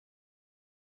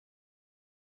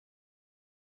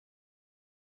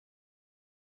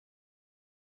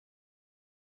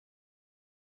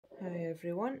Hi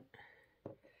everyone.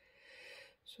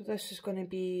 So this is going to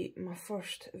be my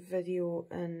first video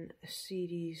in a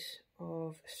series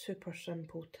of super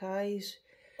simple ties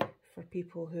for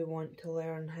people who want to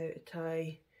learn how to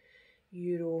tie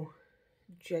Euro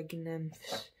jig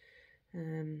nymphs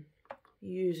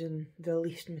using the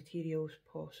least materials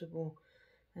possible,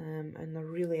 and they're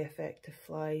really effective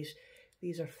flies.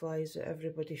 These are flies that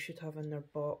everybody should have in their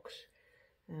box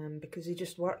because they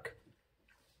just work.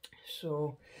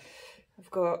 So I've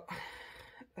got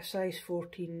a size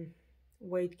 14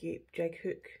 wide gape jig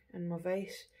hook in my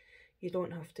vise. You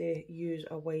don't have to use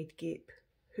a wide gape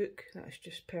hook, that's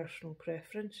just personal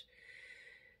preference.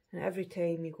 And every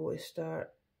time you go to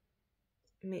start,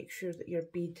 make sure that your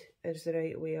bead is the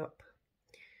right way up.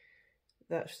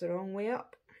 That's the wrong way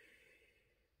up.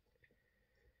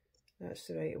 That's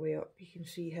the right way up. You can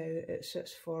see how it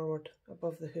sits forward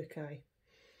above the hook eye.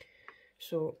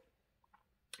 So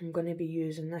I'm going to be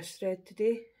using this thread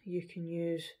today. You can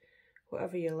use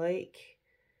whatever you like.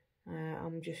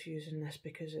 I'm just using this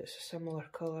because it's a similar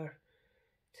colour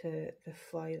to the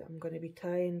fly that I'm going to be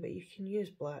tying, but you can use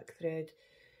black thread.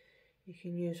 You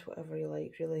can use whatever you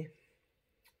like really.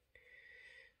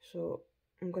 So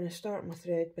I'm going to start my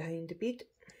thread behind the bead,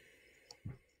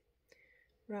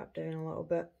 wrap down a little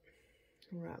bit,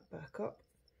 wrap back up,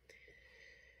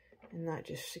 and that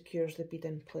just secures the bead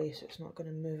in place. It's not going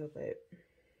to move about.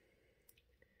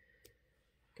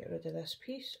 Get rid of this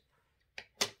piece.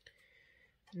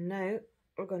 Now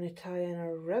we're going to tie in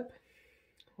our rib,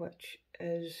 which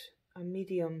is a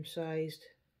medium-sized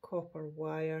copper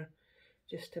wire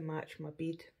just to match my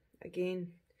bead. Again,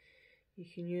 you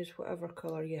can use whatever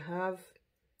colour you have.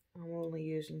 I'm only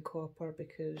using copper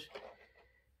because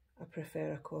I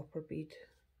prefer a copper bead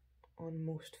on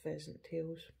most pheasant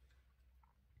tails.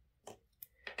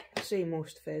 I say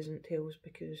most pheasant tails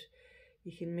because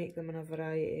you can make them in a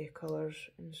variety of colours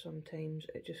and sometimes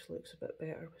it just looks a bit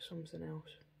better with something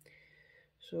else.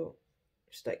 So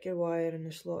stick your wire in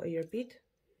the slot of your bead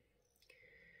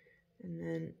and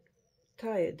then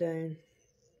tie it down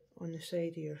on the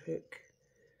side of your hook.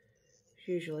 It's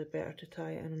usually better to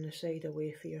tie it in on the side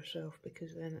away for yourself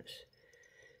because then it's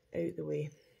out the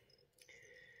way.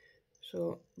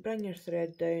 So bring your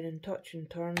thread down in touching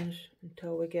turns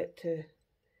until we get to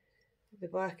the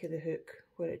back of the hook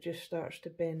where it just starts to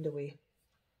bend away.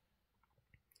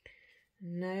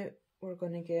 Now we're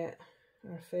going to get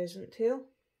our pheasant tail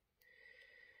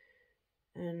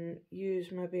and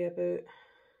use maybe about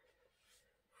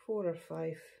 4 or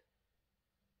 5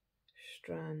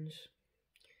 strands.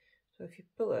 So if you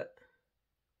pull it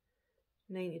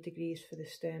 90 degrees for the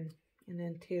stem and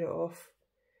then tear it off,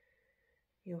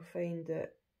 you'll find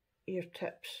that your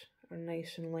tips are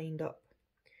nice and lined up.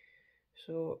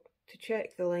 So to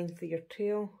check the length of your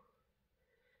tail,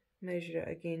 measure it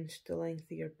against the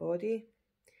length of your body,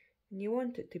 and you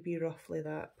want it to be roughly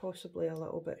that, possibly a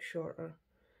little bit shorter.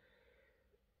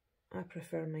 I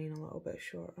prefer mine a little bit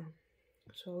shorter.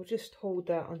 So I'll just hold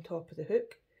that on top of the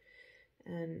hook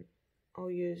and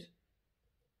I'll use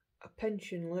a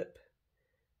pinching loop.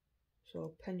 So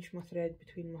I'll pinch my thread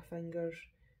between my fingers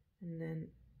and then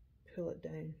pull it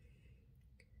down.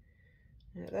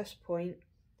 Now at this point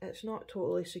it's not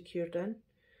totally secured in,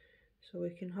 so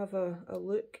we can have a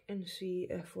look and see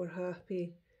if we're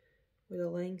happy with the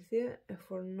length of it. If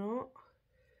we're not,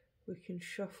 we can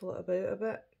shuffle it about a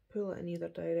bit, pull it in either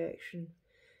direction,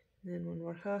 and then when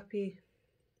we're happy,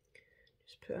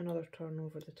 just put another turn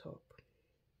over the top.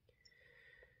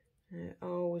 I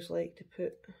always like to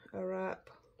put a wrap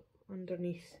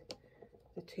underneath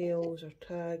the tails or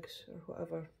tags or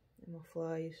whatever in my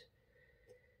flies,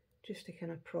 just to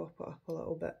kind of prop it up a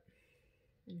little bit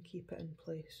and keep it in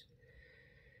place.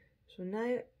 So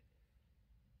now,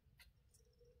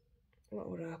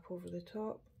 little wrap over the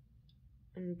top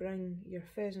and bring your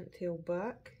pheasant tail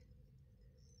back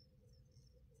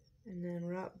and then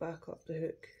wrap back up the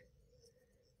hook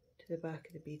to the back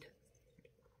of the bead.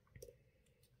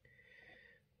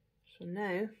 So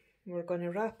now we're going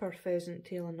to wrap our pheasant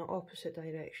tail in the opposite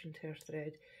direction to our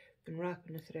thread. We've been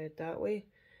wrapping the thread that way,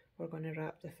 we're going to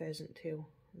wrap the pheasant tail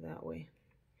that way.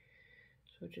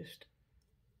 So just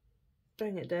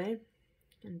bring it down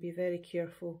and be very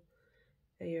careful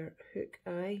of your hook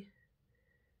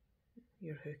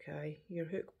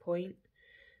point,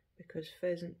 because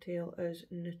pheasant tail is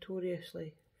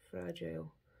notoriously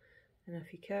fragile, and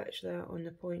if you catch that on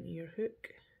the point of your hook,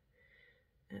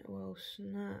 it will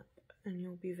snap and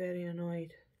you'll be very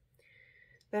annoyed.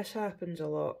 This happens a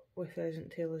lot with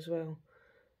pheasant tail as well.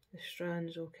 The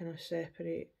strands will kind of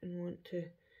separate and want to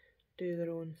do their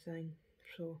own thing.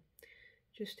 So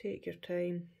just take your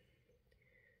time,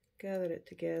 gather it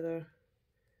together,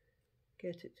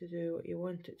 get it to do what you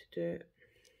want it to do,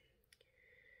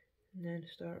 and then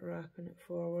start wrapping it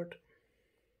forward.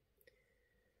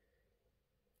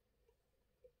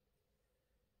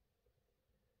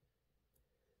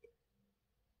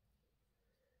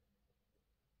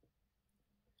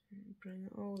 And bring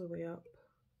it all the way up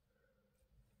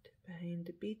to behind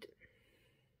the bead,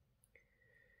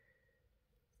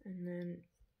 and then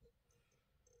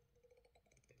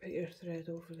put your thread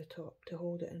over the top to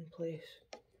hold it in place.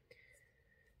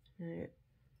 Now,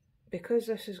 because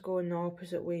this is going the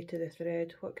opposite way to the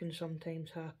thread, what can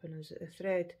sometimes happen is that the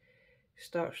thread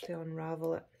starts to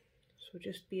unravel it. So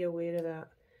just be aware of that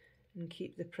and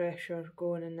keep the pressure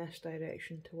going in this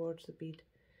direction towards the bead.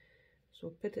 So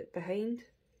put it behind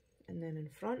and then in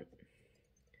front,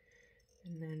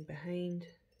 and then behind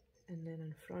and then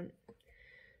in front,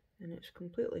 and it's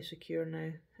completely secure now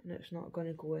and it's not going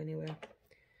to go anywhere.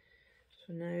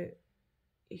 So now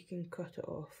you can cut it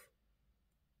off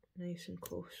nice and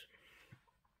close.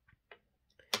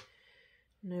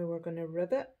 Now we're going to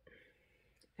rib it,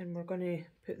 and we're going to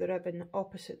put the rib in the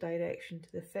opposite direction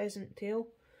to the pheasant tail,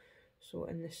 so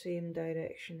in the same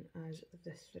direction as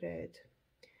the thread.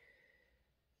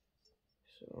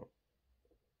 So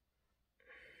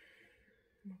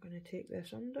we're going to take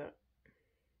this under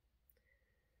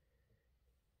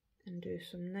and do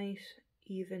some nice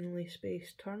evenly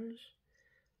spaced turns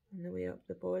on the way up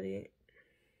the body.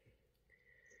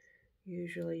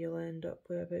 Usually you'll end up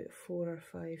with about 4 or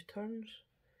 5 turns.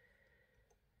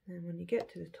 Then when you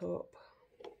get to the top,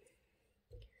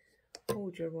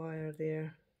 hold your wire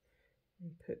there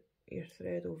and put your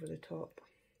thread over the top.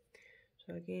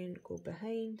 So again, go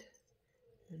behind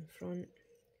and front,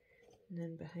 and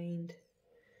then behind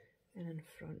and in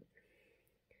front.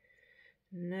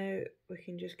 Now we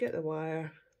can just get the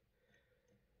wire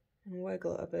and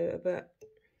wiggle it about a bit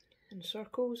in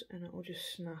circles, and it will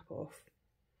just snap off.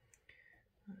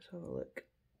 Let's have a look.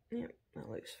 Yep, that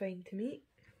looks fine to me.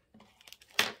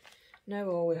 Now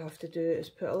all we have to do is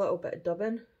put a little bit of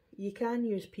dubbing. You can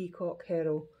use peacock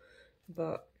herring,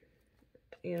 but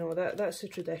you know, that's the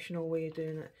traditional way of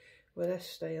doing it. With this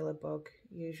style of bug,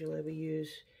 usually we use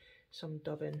some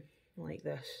dubbing like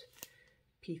this.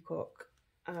 Peacock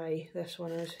eye, this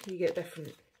one is. You get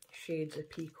different shades of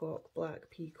peacock, black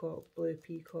peacock, blue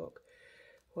peacock,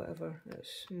 whatever.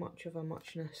 It's much of a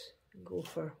muchness. Go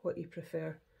for what you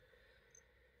prefer.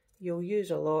 You'll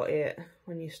use a lot of it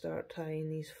when you start tying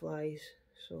these flies,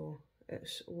 so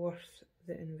it's worth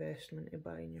the investment of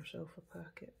buying yourself a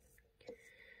packet.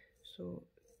 So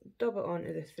dub it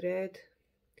onto the thread,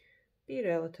 be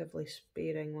relatively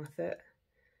sparing with it,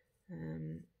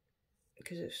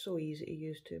 because it's so easy to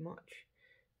use too much.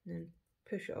 And then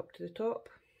push it up to the top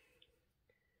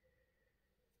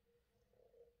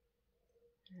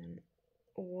and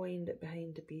wind it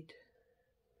behind the bead.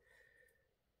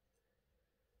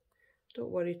 Don't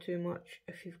worry too much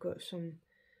if you've got some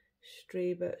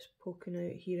stray bits poking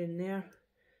out here and there,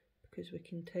 because we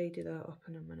can tidy that up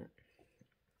in a minute.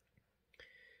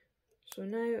 So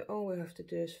now all we have to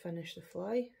do is finish the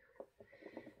fly,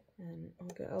 and I'll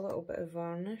get a little bit of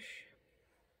varnish,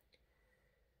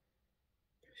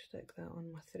 stick that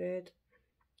on my thread,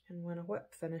 and when I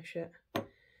whip finish it,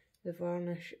 the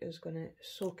varnish is going to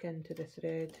soak into the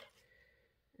thread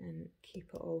and keep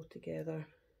it all together,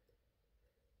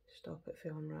 stop it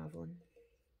from unravelling.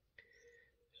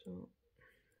 So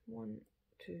 1,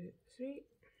 2, 3,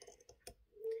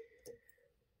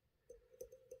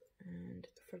 and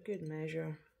for good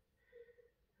measure,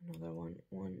 another one,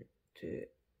 1, 2,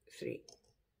 3.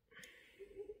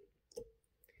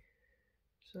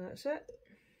 So that's it.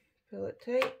 Pull it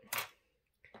tight,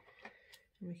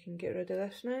 and we can get rid of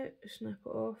this now. Snap it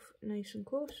off nice and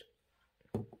close,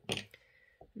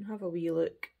 and have a wee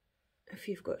look. If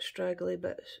you've got straggly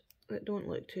bits that don't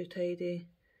look too tidy,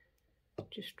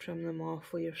 just trim them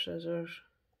off with your scissors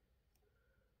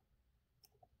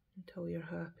until you're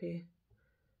happy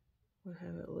with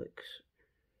how it looks.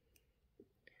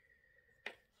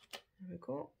 There we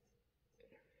go.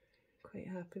 Quite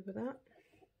happy with that.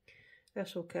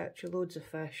 This will catch you loads of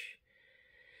fish.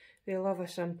 They love a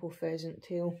simple pheasant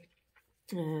tail.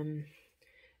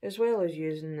 As well as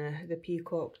using the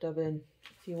peacock dubbing,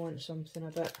 if you want something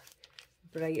a bit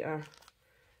brighter,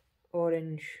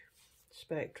 orange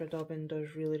spectra dubbing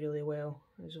does really well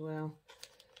as well,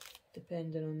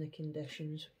 depending on the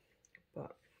conditions.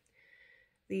 But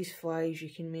these flies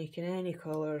you can make in any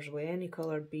colours, with any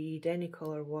colour bead, any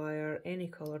colour wire, any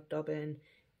colour dubbing,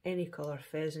 any colour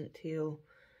pheasant tail.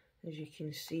 As you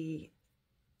can see,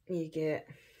 you get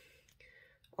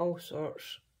all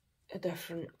sorts of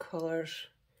different colours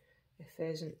the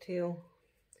pheasant tail.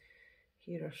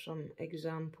 Here are some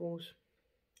examples.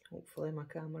 Hopefully my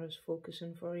camera is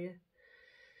focusing for you.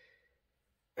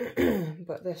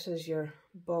 But this is your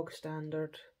bog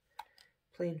standard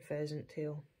plain pheasant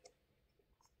tail.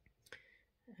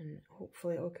 And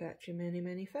hopefully it'll catch you many,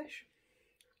 many fish.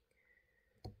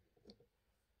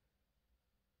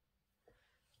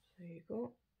 There you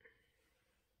go.